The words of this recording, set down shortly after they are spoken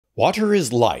Water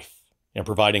is life, and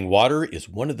providing water is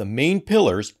one of the main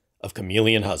pillars of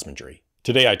chameleon husbandry.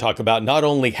 Today I talk about not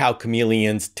only how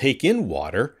chameleons take in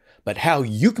water, but how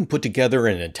you can put together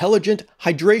an intelligent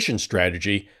hydration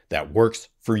strategy that works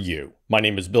for you. My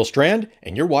name is Bill Strand,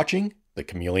 and you're watching the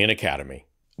Chameleon Academy.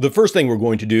 The first thing we're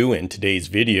going to do in today's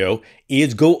video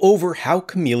is go over how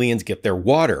chameleons get their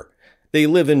water. They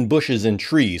live in bushes and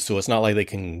trees, so it's not like they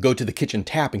can go to the kitchen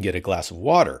tap and get a glass of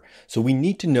water. So we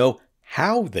need to know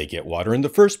how they get water in the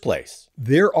first place.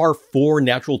 There are 4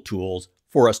 natural tools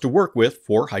for us to work with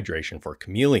for hydration for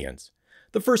chameleons.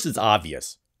 The first is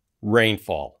obvious: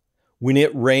 rainfall. When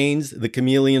it rains, the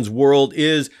chameleon's world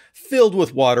is filled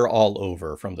with water all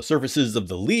over, from the surfaces of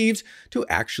the leaves to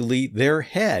actually their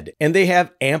head, and they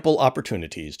have ample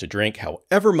opportunities to drink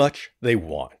however much they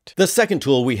want. The second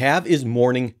tool we have is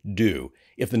morning dew.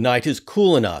 If the night is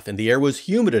cool enough and the air was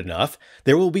humid enough,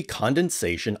 there will be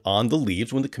condensation on the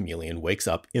leaves when the chameleon wakes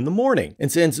up in the morning.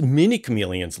 And since many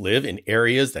chameleons live in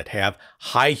areas that have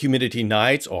high humidity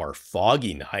nights or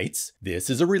foggy nights, this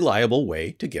is a reliable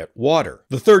way to get water.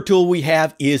 The third tool we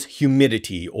have is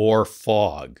humidity or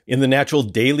fog. In the natural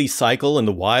daily cycle in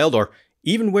the wild, or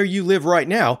even where you live right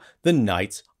now, the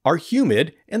nights are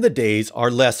humid and the days are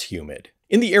less humid.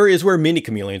 In the areas where many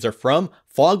chameleons are from,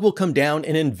 fog will come down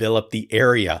and envelop the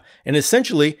area, and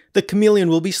essentially, the chameleon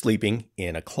will be sleeping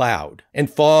in a cloud.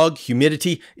 And fog,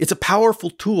 humidity, it's a powerful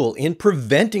tool in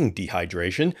preventing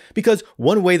dehydration, because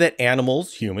one way that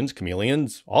animals, humans,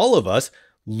 chameleons, all of us,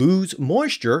 lose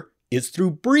moisture is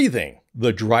through breathing.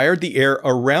 The drier the air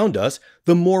around us,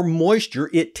 the more moisture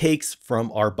it takes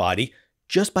from our body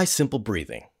just by simple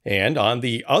breathing. And on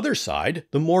the other side,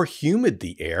 the more humid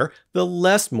the air, the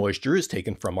less moisture is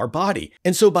taken from our body.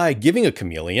 And so by giving a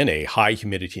chameleon a high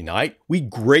humidity night, we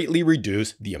greatly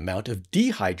reduce the amount of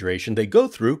dehydration they go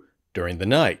through during the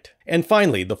night. And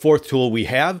finally, the fourth tool we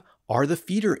have are the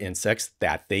feeder insects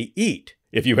that they eat.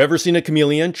 If you've ever seen a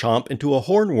chameleon chomp into a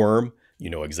hornworm,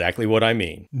 you know exactly what I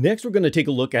mean. Next, we're going to take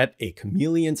a look at a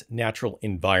chameleon's natural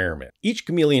environment. Each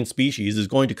chameleon species is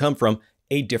going to come from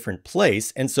a different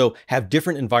place, and so have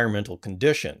different environmental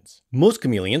conditions. Most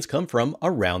chameleons come from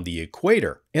around the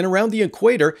equator. And around the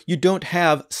equator, you don't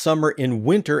have summer and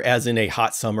winter as in a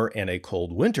hot summer and a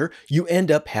cold winter. You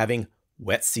end up having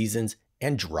wet seasons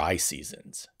and dry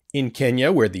seasons. In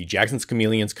Kenya, where the Jackson's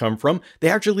chameleons come from, they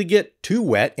actually get 2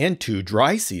 wet and 2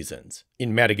 dry seasons.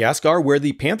 In Madagascar, where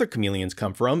the panther chameleons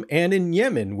come from, and in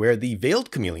Yemen, where the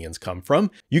veiled chameleons come from,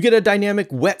 you get a dynamic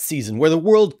wet season where the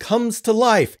world comes to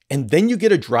life, and then you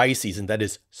get a dry season that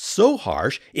is so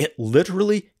harsh, it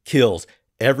literally kills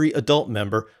every adult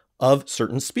member of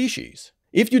certain species.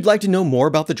 If you'd like to know more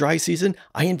about the dry season,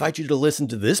 I invite you to listen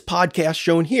to this podcast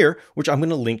shown here, which I'm going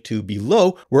to link to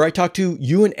below, where I talk to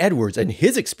Euan and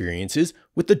his experiences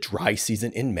with the dry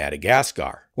season in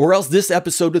Madagascar. Or else this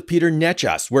episode with Peter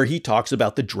Nechas, where he talks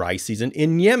about the dry season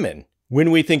in Yemen.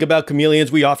 When we think about chameleons,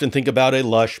 we often think about a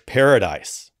lush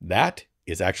paradise. That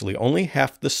is actually only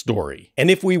half the story.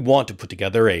 And if we want to put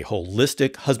together a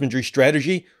holistic husbandry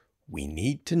strategy, we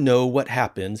need to know what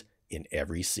happens in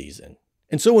every season.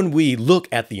 And so when we look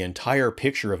at the entire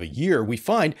picture of a year, we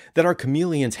find that our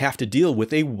chameleons have to deal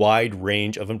with a wide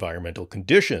range of environmental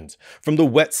conditions, from the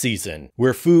wet season,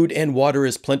 where food and water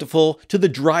is plentiful, to the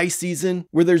dry season,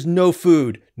 where there's no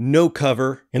food, no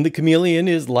cover, and the chameleon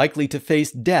is likely to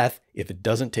face death if it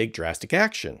doesn't take drastic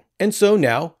action. And so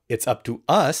now it's up to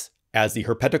us, as the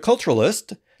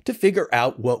herpetoculturalist, to figure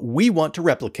out what we want to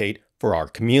replicate for our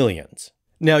chameleons.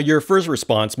 Now, your first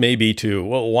response may be to,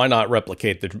 well, why not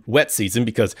replicate the wet season?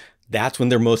 Because that's when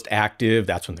they're most active,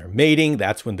 that's when they're mating,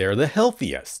 that's when they're the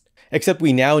healthiest. Except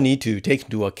we now need to take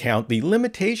into account the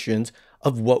limitations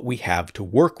of what we have to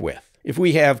work with. If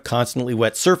we have constantly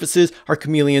wet surfaces, our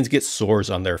chameleons get sores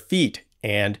on their feet,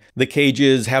 and the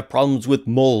cages have problems with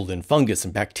mold and fungus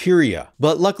and bacteria.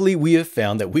 But luckily, we have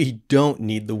found that we don't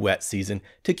need the wet season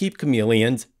to keep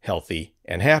chameleons healthy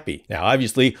and happy. Now,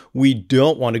 obviously, we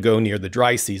don't want to go near the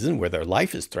dry season where their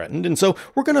life is threatened, and so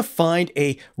we're going to find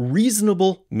a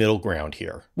reasonable middle ground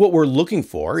here. What we're looking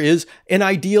for is an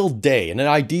ideal day and an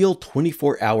ideal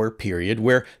 24-hour period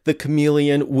where the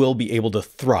chameleon will be able to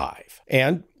thrive.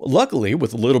 And luckily,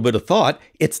 with a little bit of thought,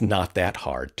 it's not that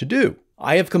hard to do.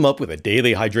 I have come up with a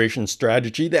daily hydration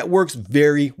strategy that works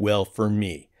very well for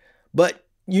me. But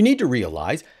you need to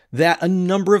realize that a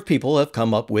number of people have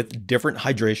come up with different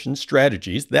hydration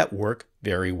strategies that work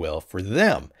very well for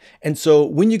them. And so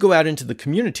when you go out into the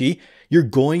community, you're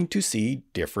going to see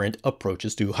different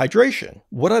approaches to hydration.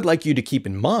 What I'd like you to keep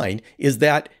in mind is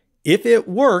that if it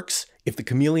works, if the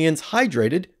chameleon's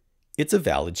hydrated, it's a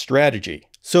valid strategy.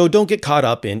 So don't get caught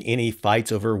up in any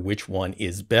fights over which one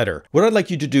is better. What I'd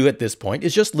like you to do at this point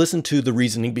is just listen to the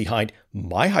reasoning behind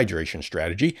my hydration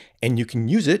strategy, and you can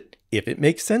use it if it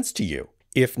makes sense to you.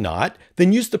 If not,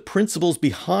 then use the principles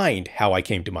behind how I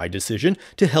came to my decision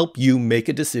to help you make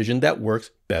a decision that works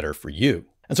better for you.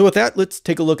 And so with that, let's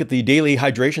take a look at the daily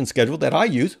hydration schedule that I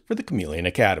use for the Chameleon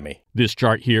Academy. This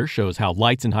chart here shows how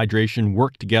lights and hydration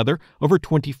work together over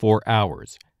 24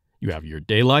 hours. You have your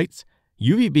daylights,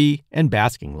 UVB, and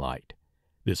basking light.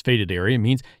 This faded area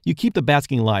means you keep the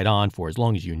basking light on for as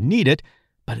long as you need it,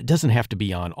 but it doesn't have to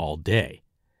be on all day.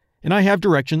 And I have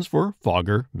directions for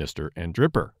fogger, mister, and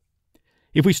dripper.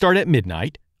 If we start at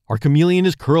midnight, our chameleon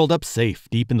is curled up safe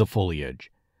deep in the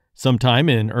foliage. Sometime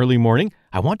in early morning,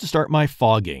 I want to start my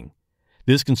fogging.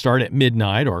 This can start at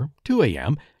midnight or 2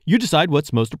 a.m. You decide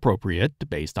what's most appropriate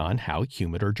based on how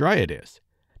humid or dry it is.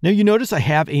 Now you notice I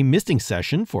have a misting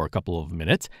session for a couple of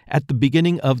minutes at the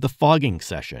beginning of the fogging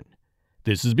session.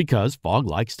 This is because fog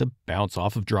likes to bounce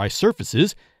off of dry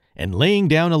surfaces, and laying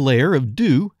down a layer of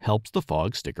dew helps the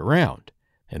fog stick around.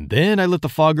 And then I let the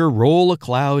fogger roll a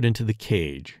cloud into the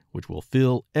cage, which will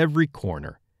fill every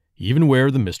corner, even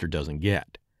where the mister doesn't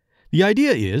get. The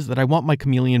idea is that I want my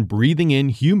chameleon breathing in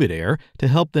humid air to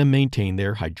help them maintain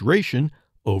their hydration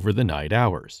over the night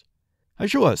hours. I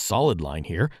show a solid line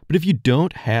here, but if you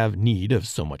don't have need of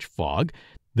so much fog,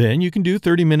 then you can do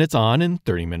 30 minutes on and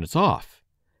 30 minutes off.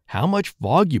 How much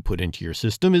fog you put into your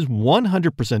system is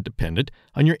 100% dependent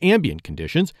on your ambient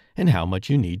conditions and how much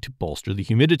you need to bolster the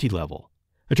humidity level.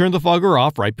 I turn the fogger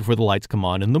off right before the lights come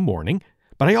on in the morning,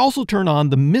 but I also turn on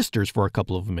the misters for a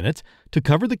couple of minutes to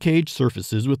cover the cage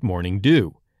surfaces with morning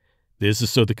dew. This is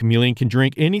so the chameleon can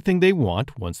drink anything they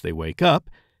want once they wake up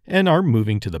and are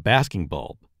moving to the basking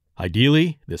bulb.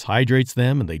 Ideally, this hydrates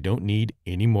them and they don't need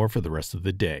any more for the rest of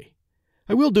the day.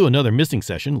 I will do another misting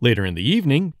session later in the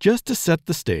evening just to set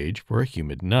the stage for a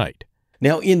humid night.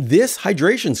 Now in this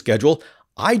hydration schedule,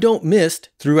 I don't mist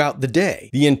throughout the day.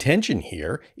 The intention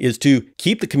here is to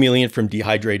keep the chameleon from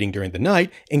dehydrating during the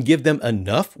night and give them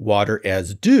enough water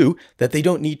as dew that they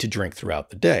don't need to drink throughout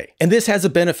the day. And this has a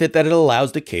benefit that it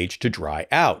allows the cage to dry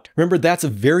out. Remember, that's a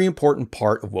very important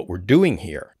part of what we're doing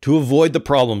here. To avoid the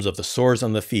problems of the sores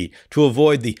on the feet, to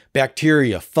avoid the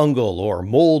bacteria, fungal, or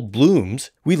mold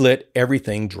blooms, we let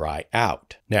everything dry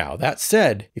out. Now, that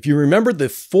said, if you remember the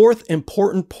fourth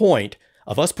important point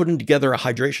of us putting together a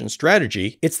hydration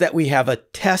strategy, it's that we have a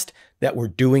test that we're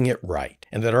doing it right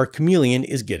and that our chameleon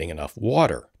is getting enough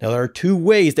water. Now, there are two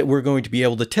ways that we're going to be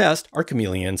able to test our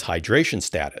chameleon's hydration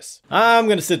status. I'm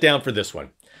going to sit down for this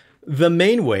one. The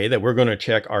main way that we're going to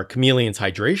check our chameleon's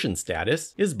hydration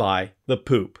status is by the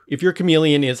poop. If your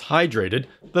chameleon is hydrated,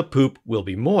 the poop will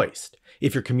be moist.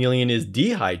 If your chameleon is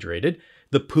dehydrated,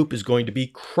 the poop is going to be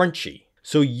crunchy.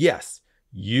 So yes,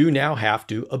 you now have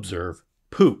to observe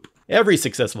poop. Every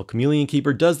successful chameleon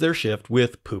keeper does their shift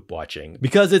with poop watching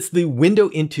because it's the window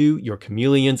into your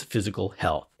chameleon's physical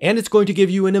health. And it's going to give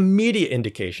you an immediate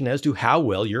indication as to how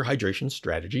well your hydration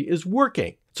strategy is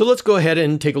working. So let's go ahead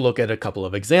and take a look at a couple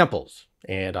of examples.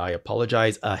 And I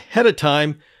apologize ahead of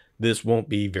time, this won't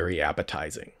be very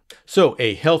appetizing. So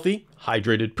a healthy,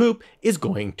 hydrated poop is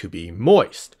going to be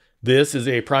moist. This is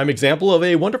a prime example of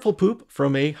a wonderful poop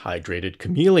from a hydrated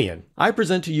chameleon. I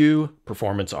present to you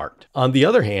performance art. On the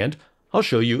other hand, I'll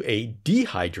show you a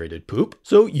dehydrated poop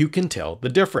so you can tell the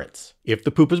difference. If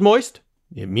the poop is moist,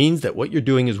 it means that what you're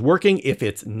doing is working. If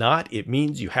it's not, it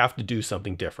means you have to do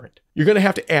something different. You're going to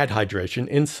have to add hydration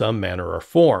in some manner or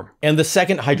form. And the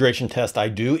second hydration test I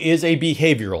do is a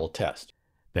behavioral test.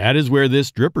 That is where this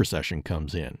dripper session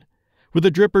comes in. With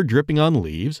a dripper dripping on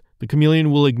leaves, the chameleon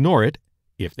will ignore it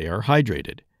if they are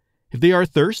hydrated. If they are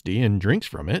thirsty and drinks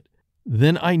from it,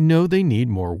 then I know they need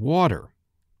more water.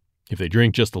 If they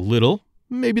drink just a little,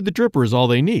 maybe the dripper is all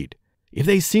they need. If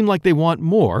they seem like they want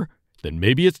more, then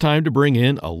maybe it's time to bring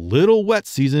in a little wet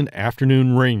season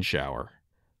afternoon rain shower.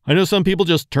 I know some people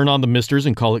just turn on the misters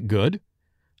and call it good.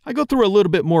 I go through a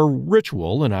little bit more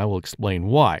ritual and I will explain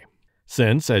why.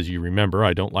 Since, as you remember,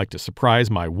 I don't like to surprise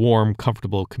my warm,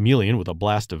 comfortable chameleon with a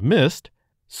blast of mist,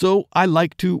 so I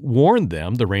like to warn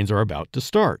them the rains are about to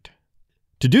start.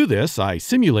 To do this, I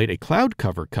simulate a cloud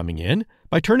cover coming in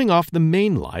by turning off the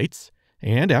main lights,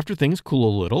 and after things cool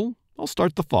a little, I'll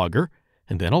start the fogger,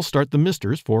 and then I'll start the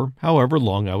misters for however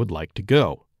long I would like to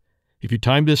go. If you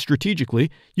time this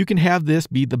strategically, you can have this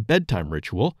be the bedtime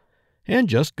ritual, and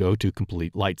just go to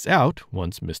complete lights out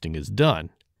once misting is done.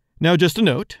 Now just a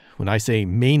note, when I say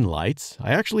main lights,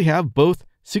 I actually have both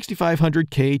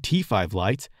 6500K T5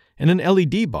 lights and an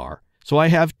LED bar, so I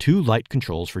have two light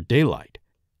controls for daylight.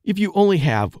 If you only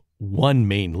have one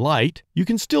main light, you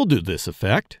can still do this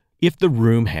effect. if the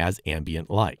room has ambient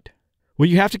light. What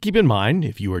you have to keep in mind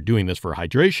if you are doing this for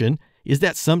hydration is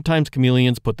that sometimes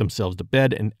chameleons put themselves to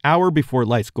bed an hour before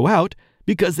lights go out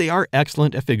because they are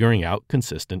excellent at figuring out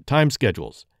consistent time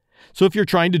schedules. So if you're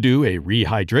trying to do a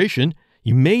rehydration,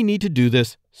 you may need to do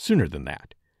this sooner than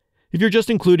that. If you're just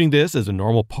including this as a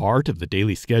normal part of the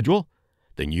daily schedule,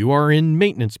 then you are in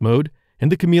maintenance mode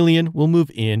and the chameleon will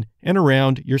move in and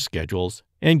around your schedules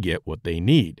and get what they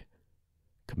need.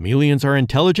 Chameleons are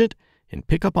intelligent and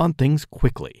pick up on things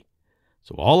quickly.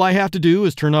 So all I have to do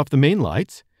is turn off the main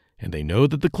lights, and they know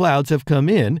that the clouds have come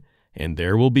in and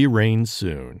there will be rain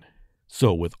soon.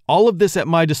 So with all of this at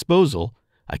my disposal,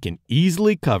 I can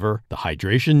easily cover the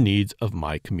hydration needs of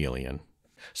my chameleon.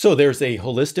 So there's a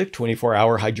holistic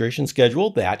 24-hour hydration schedule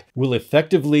that will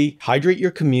effectively hydrate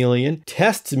your chameleon,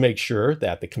 test to make sure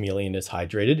that the chameleon is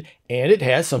hydrated, and it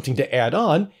has something to add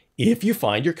on if you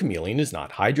find your chameleon is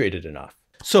not hydrated enough.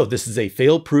 So this is a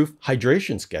fail-proof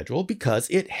hydration schedule because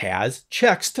it has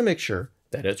checks to make sure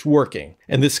that it's working.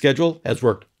 And this schedule has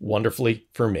worked wonderfully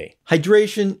for me.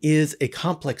 Hydration is a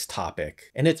complex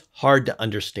topic and it's hard to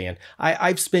understand.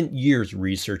 I've spent years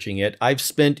researching it. I've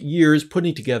spent years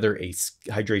putting together a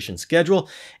hydration schedule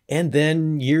and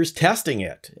then years testing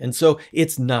it. And so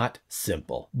it's not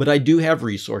simple, but I do have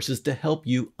resources to help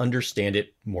you understand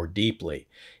it more deeply.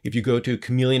 If you go to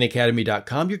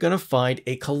chameleonacademy.com, you're going to find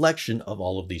a collection of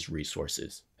all of these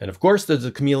resources. And of course, there's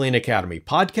the Chameleon Academy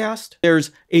podcast.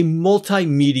 There's a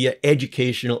multimedia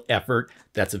educational effort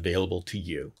that's available to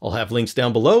you. I'll have links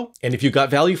down below. And if you got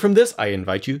value from this, I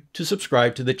invite you to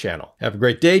subscribe to the channel. Have a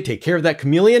great day. Take care of that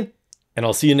chameleon, and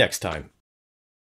I'll see you next time.